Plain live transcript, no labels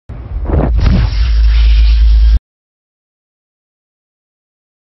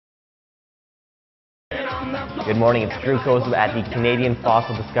Good morning, it's Drew Kozo at the Canadian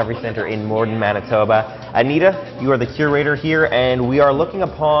Fossil Discovery Centre in Morden, Manitoba. Anita, you are the curator here, and we are looking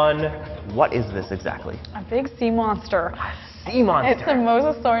upon, what is this exactly? A big sea monster. Sea monster? It's a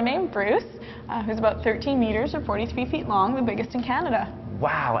mosasaur named Bruce, who's about 13 meters or 43 feet long, the biggest in Canada.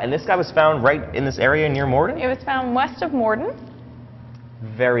 Wow, and this guy was found right in this area near Morden? It was found west of Morden.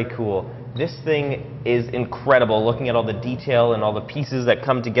 Very cool. This thing is incredible, looking at all the detail and all the pieces that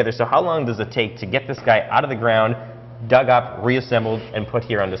come together. So how long does it take to get this guy out of the ground, dug up, reassembled, and put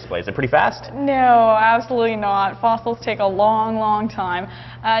here on display? Is it pretty fast? No, absolutely not. Fossils take a long, long time.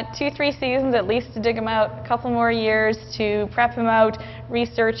 2-3 seasons at least to dig him out, a couple more years to prep him out,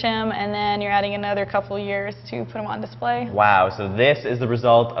 research him, and then you're adding another couple years to put him on display. Wow, so this is the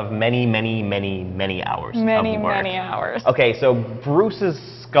result of many, many, many, many hours of work. Many hours. Okay, so Bruce's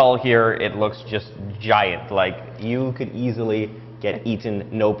skull here, it looks just giant. Like, you could easily get eaten,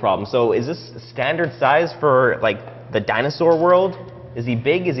 no problem. So is this standard size for, like, the dinosaur world? Is he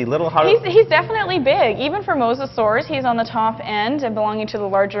big? Is he little? He's definitely big. Even for mosasaurs, he's on the top end and belonging to the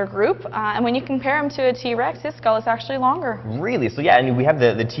larger group. And when you compare him to a T-Rex, his skull is actually longer. Really? So yeah, and we have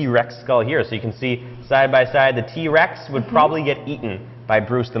the T-Rex skull here. So you can see side by side, the T-Rex would probably get eaten by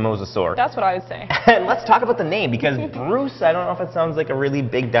Bruce the mosasaur. That's what I would say. And let's talk about the name, because Bruce, I don't know if it sounds like a really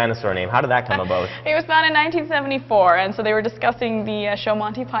big dinosaur name. How did that come about? He was found in 1974, and so they were discussing the show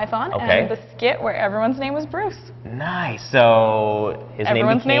Monty Python and the skit where everyone's name was Bruce. Nice. So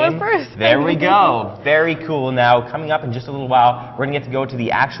everyone's name was Bruce. There we go. Very cool. Now, coming up in just a little while, we're going to get to go to the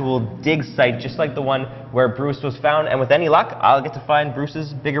actual dig site, just like the one where Bruce was found. And with any luck, I'll get to find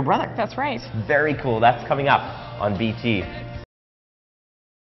Bruce's bigger brother. That's right. Very cool. That's coming up on BT.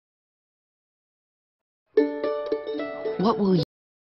 What will